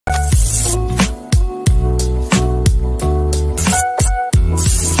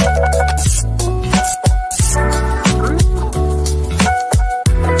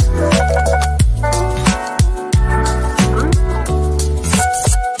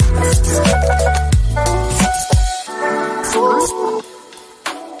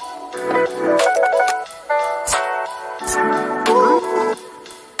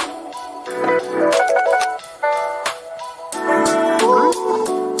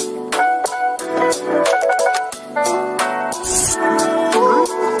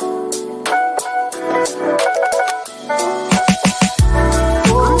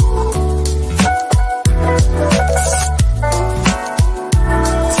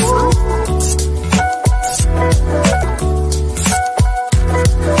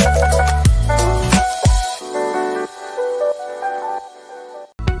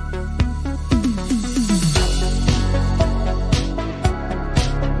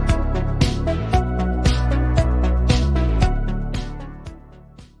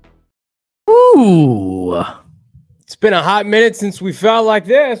Ooh. It's been a hot minute since we felt like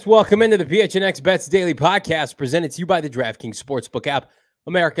this. Welcome into the PHNX Bets Daily Podcast, presented to you by the DraftKings Sportsbook app,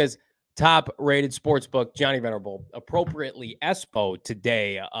 America's top-rated sportsbook. Johnny Venerable, appropriately Espo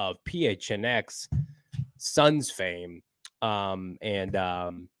today of PHNX Suns fame.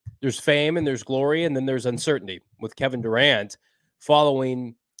 There's fame and there's glory, and then there's uncertainty with Kevin Durant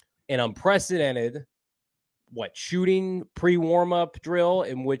following an unprecedented shooting pre-warm-up drill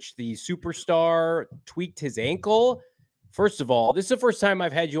in which the superstar tweaked his ankle. First of all, this is the first time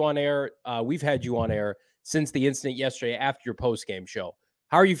I've had you on air. We've had you on air since the incident yesterday after your post-game show.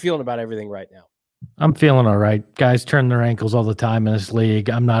 How are you feeling about everything right now? I'm feeling all right. Guys turn their ankles all the time in this league.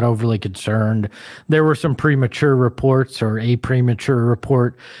 I'm not overly concerned. There were some premature reports or a premature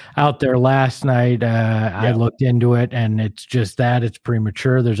report out there last night. I looked into it, and it's just that it's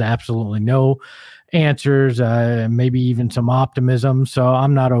premature. There's absolutely no answers, maybe even some optimism. So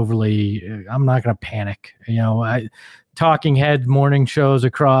I'm not going to panic. Talking head morning shows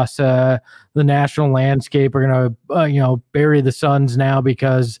across the national landscape are going to, bury the Suns now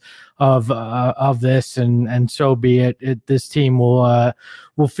because of this, and so be it. This team will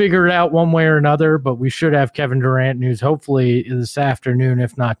figure it out one way or another, but we should have Kevin Durant news hopefully this afternoon,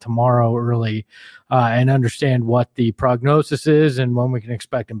 if not tomorrow early, and understand what the prognosis is and when we can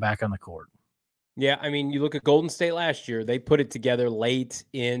expect him back on the court. Yeah, I mean, you look at Golden State last year, they put it together late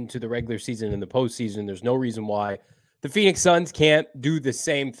into the regular season and the postseason. There's no reason why the Phoenix Suns can't do the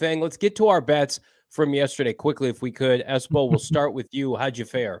same thing. Let's get to our bets from yesterday quickly, if we could. Espo, we'll start with you. How'd you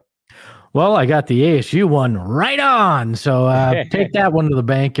fare? Well, I got the ASU one right on, so take that one to the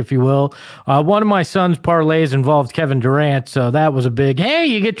bank, if you will. One of my son's parlays involved Kevin Durant, so that was a big, hey,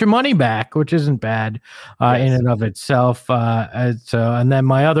 you get your money back, which isn't bad in and of itself. And then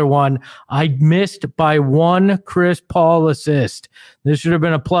my other one, I missed by one Chris Paul assist. This should have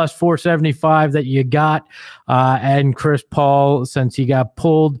been a plus 475 that you got, and Chris Paul, since he got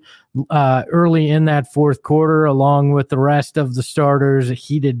pulled early in that fourth quarter, along with the rest of the starters,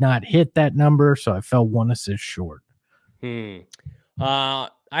 he did not hit that number, so I fell one assist short. I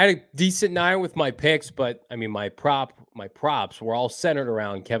had a decent night with my picks, but I mean, my props were all centered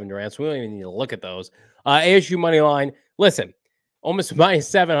around Kevin Durant, so we don't even need to look at those. ASU money line, listen, almost minus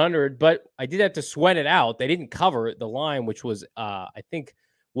 700, but I did have to sweat it out. They didn't cover the line, which was I think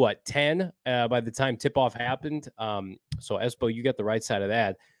 10 by the time tip-off happened. So Espo, you got the right side of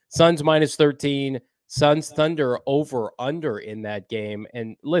that. Suns minus 13, Suns Thunder over under in that game.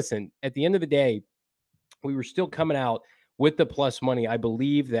 And listen, at the end of the day, we were still coming out with the plus money. I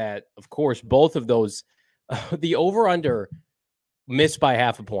believe that, of course, both of those, the over under missed by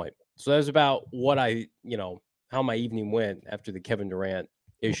half a point. So that was about what how my evening went after the Kevin Durant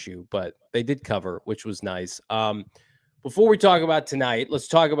issue, but they did cover, which was nice. Before we talk about tonight, let's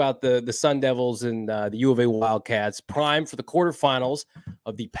talk about the Sun Devils and the U of A Wildcats, prime for the quarterfinals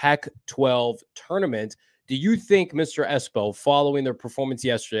of the Pac-12 tournament. Do you think, Mr. Espo, following their performance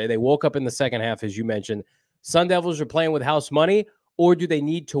yesterday, they woke up in the second half, as you mentioned, Sun Devils are playing with house money, or do they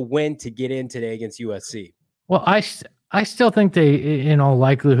need to win to get in today against USC? Well, I still think they, in all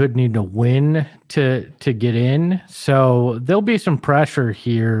likelihood, need to win to get in. So there'll be some pressure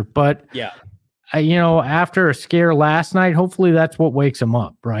here, but yeah. After a scare last night, hopefully that's what wakes them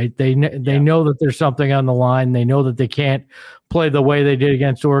up, right? They know that there's something on the line. They know that they can't play the way they did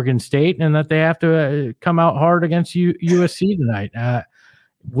against Oregon State, and that they have to come out hard against USC tonight.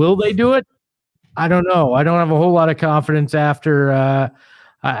 Will they do it? I don't know. I don't have a whole lot of confidence after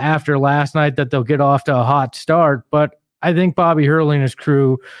last night that they'll get off to a hot start, but I think Bobby Hurley and his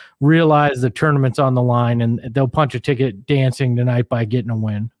crew realize the tournament's on the line, and they'll punch a ticket dancing tonight by getting a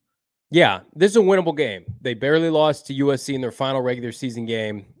win. Yeah, this is a winnable game. They barely lost to USC in their final regular season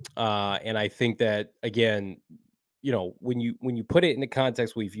game. And I think that, again, when you put it in the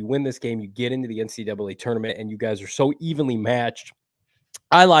context where if you win this game, you get into the NCAA tournament and you guys are so evenly matched.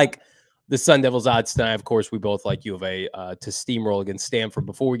 I like the Sun Devils odds tonight. Of course, we both like U of A to steamroll against Stanford.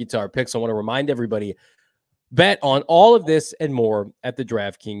 Before we get to our picks, I want to remind everybody, bet on all of this and more at the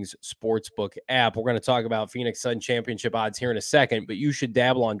DraftKings Sportsbook app. We're going to talk about Phoenix Sun Championship odds here in a second, but you should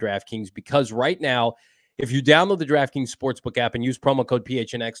dabble on DraftKings because right now, if you download the DraftKings Sportsbook app and use promo code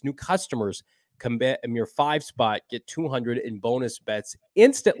PHNX, new customers can bet a mere 5-spot, get 200 in bonus bets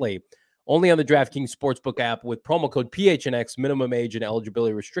instantly. Only on the DraftKings Sportsbook app with promo code PHNX. Minimum age and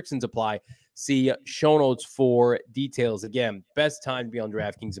eligibility restrictions apply. See show notes for details. Again, best time to be on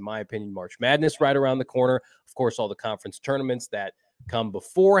DraftKings, in my opinion. March Madness right around the corner. Of course, all the conference tournaments that come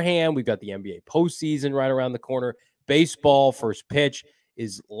beforehand. We've got the NBA postseason right around the corner. Baseball first pitch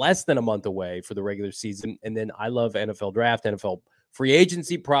is less than a month away for the regular season. And then I love NFL draft, NFL free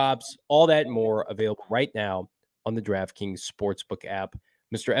agency props, all that and more available right now on the DraftKings Sportsbook app.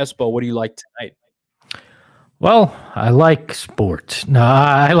 Mr. Espo, what do you like tonight? Well, I like sports. No,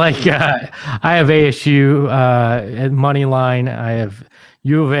 I like. I have ASU at money line. I have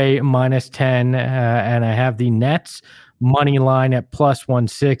U of A -10, and I have the Nets money line at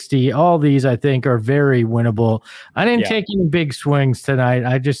 +160. All these I think are very winnable. I didn't take any big swings tonight.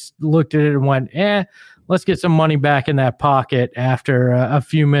 I just looked at it and went, let's get some money back in that pocket after a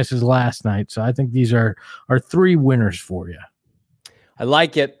few misses last night. So I think these are 3 winners for you. I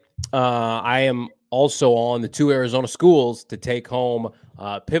like it. I am also on the 2 Arizona schools to take home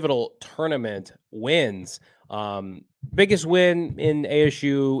pivotal tournament wins. Biggest win in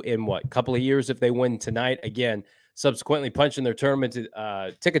ASU in what, couple of years if they win tonight. Again, subsequently punching their tournament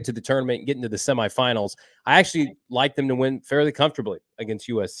ticket to the tournament and getting to the semifinals. I actually like them to win fairly comfortably against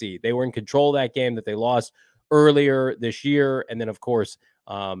USC. They were in control of that game that they lost earlier this year. And then, of course,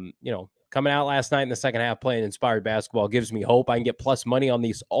 coming out last night in the second half playing inspired basketball gives me hope. I can get plus money on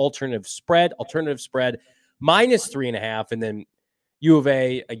these alternative spread -3.5. And then U of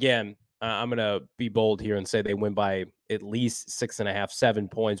A, again, I'm going to be bold here and say they win by at least 6.5, 7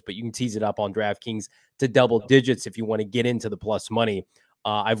 points, but you can tease it up on DraftKings to double digits if you want to get into the plus money.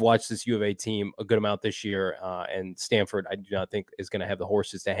 I've watched this U of A team a good amount this year, and Stanford, I do not think is going to have the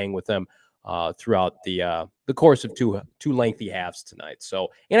horses to hang with them throughout the course of two lengthy halves tonight. So,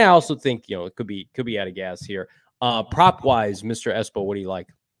 and I also think, it could be out of gas here. Prop wise, Mr. Espo, what do you like?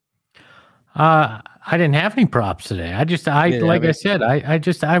 I didn't have any props today. I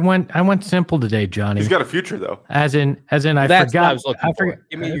went simple today, Johnny. He's got a future though. As in I forgot. I forgot.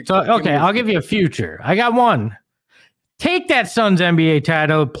 I'll give you a future. I got one. Take that Suns NBA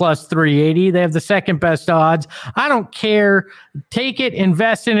title plus 380. They have the second best odds. I don't care. Take it,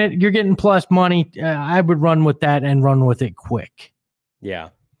 invest in it. You're getting plus money. I would run with that and run with it quick.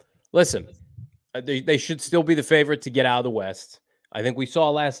 Yeah. Listen, they should still be the favorite to get out of the West. I think we saw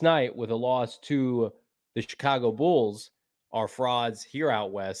last night with a loss to the Chicago Bulls, our frauds here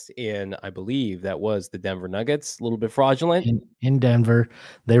out West in, I believe that was the Denver Nuggets, a little bit fraudulent. In Denver.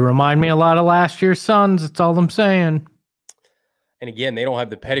 They remind me a lot of last year's Suns. That's all I'm saying. And again, they don't have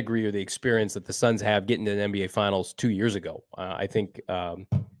the pedigree or the experience that the Suns have getting to the NBA Finals 2 years ago. I think,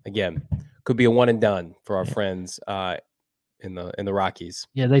 again, could be a one and done for our friends in the Rockies.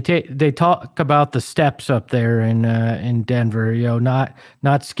 Yeah, they talk about the steps up there in Denver.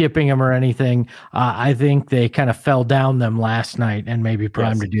 Not skipping them or anything. I think they kind of fell down them last night and maybe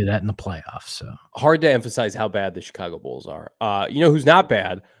primed to do that in the playoffs. So hard to emphasize how bad the Chicago Bulls are. Who's not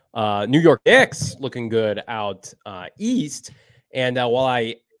bad? New York Knicks looking good out east. And while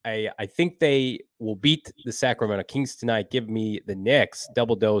I think they will beat the Sacramento Kings tonight, give me the Knicks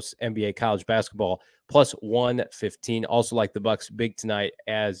double dose NBA college basketball plus 115. Also like the Bucks big tonight,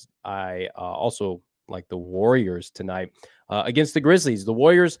 as I also like the Warriors tonight against the Grizzlies. The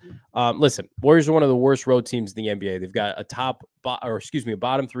Warriors, Warriors are one of the worst road teams in the NBA. They've got a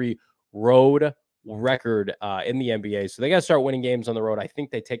bottom 3 road record in the NBA. So they got to start winning games on the road. I think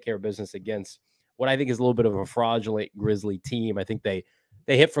they take care of business against what I think is a little bit of a fraudulent Grizzly team. I think they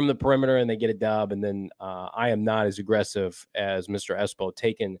hit from the perimeter and they get a dub. And then I am not as aggressive as Mr. Espo,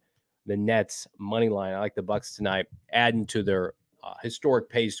 taking the Nets money line. I like the Bucks tonight, adding to their historic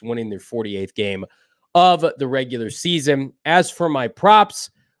pace, winning their 48th game of the regular season. As for my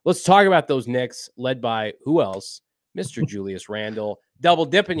props, let's talk about those Knicks, led by who else? Mr. Julius Randle. Double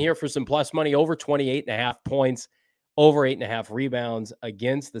dipping here for some plus money, over 28.5 points. Over 8.5 rebounds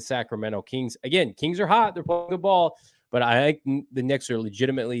against the Sacramento Kings. Again, Kings are hot. They're playing good ball. But I think the Knicks are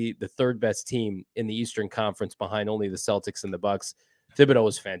legitimately the third best team in the Eastern Conference behind only the Celtics and the Bucks. Thibodeau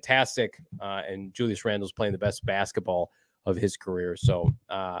is fantastic. And Julius Randle's playing the best basketball of his career. So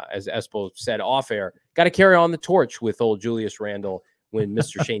as Espo said off air, got to carry on the torch with old Julius Randle when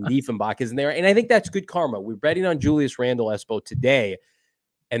Mr. Shane Diefenbach isn't there. And I think that's good karma. We're betting on Julius Randle, Espo, today,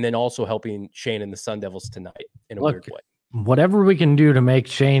 and then also helping Shane and the Sun Devils tonight in a weird way. Whatever we can do to make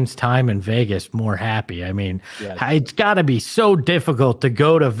Shane's time in Vegas more happy. I mean, it's got to be so difficult to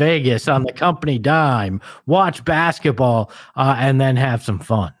go to Vegas on the company dime, watch basketball, and then have some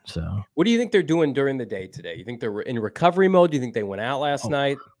fun. So what do you think they're doing during the day today? You think they're in recovery mode? Do you think they went out last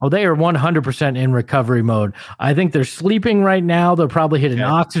night? Oh, they are 100% in recovery mode. I think they're sleeping right now. They'll probably hit an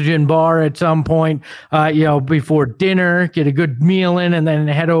oxygen bar at some point, before dinner, get a good meal in, and then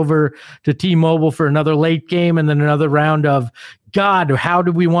head over to T-Mobile for another late game and then another round of, God, how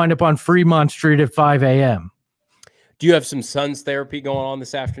did we wind up on Fremont Street at 5 a.m.? Do you have some Suns therapy going on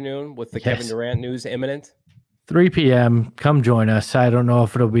this afternoon with the Kevin Durant news imminent? 3 p.m. Come join us. I don't know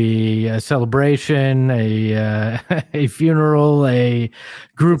if it'll be a celebration, a funeral, a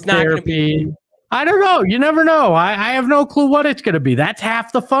group therapy. I don't know. You never know. I have no clue what it's going to be. That's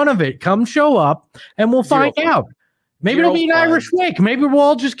half the fun of it. Come show up and we'll find out. Maybe it'll be an Irish wake. Maybe we'll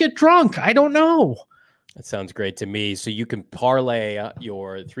all just get drunk. I don't know. That sounds great to me. So you can parlay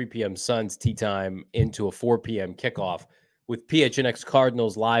your 3 p.m. Suns tea time into a 4 p.m. kickoff with PHNX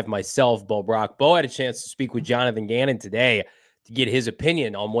Cardinals Live. Myself, Bo Brock. Bo had a chance to speak with Jonathan Gannon today to get his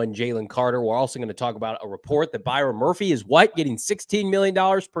opinion on one Jalen Carter. We're also going to talk about a report that Byron Murphy is getting $16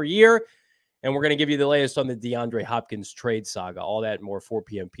 million per year. And we're going to give you the latest on the DeAndre Hopkins trade saga. All that and more, 4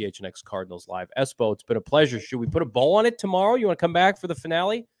 p.m. PHNX Cardinals Live. Espo, it's been a pleasure. Should we put a bow on it tomorrow? You want to come back for the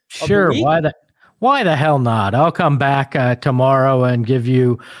finale? Sure. Why the hell not? I'll come back tomorrow and give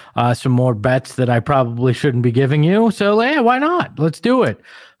you some more bets that I probably shouldn't be giving you. So, yeah, why not? Let's do it.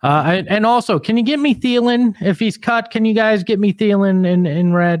 And also, can you get me Thielen? If he's cut, can you guys get me Thielen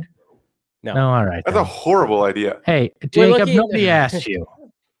in red? No. All right. That's a horrible idea. Hey, Jacob, nobody asked you.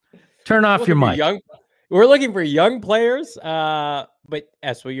 Turn off your mic. We're looking for young players, but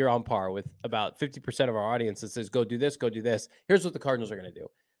Espo, you're on par with about 50% of our audience that says, go do this, go do this. Here's what the Cardinals are going to do.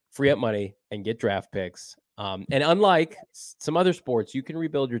 Free up money and get draft picks. And unlike some other sports, you can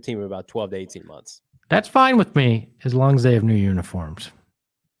rebuild your team in about 12 to 18 months. That's fine with me as long as they have new uniforms.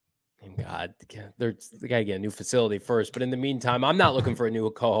 God, they got to get a new facility first. But in the meantime, I'm not looking for a new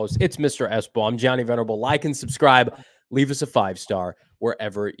co-host. It's Mr. Espo. I'm Johnny Venerable. Like and subscribe. Leave us a 5-star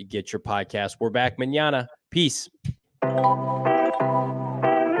wherever you get your podcast. We're back mañana. Peace.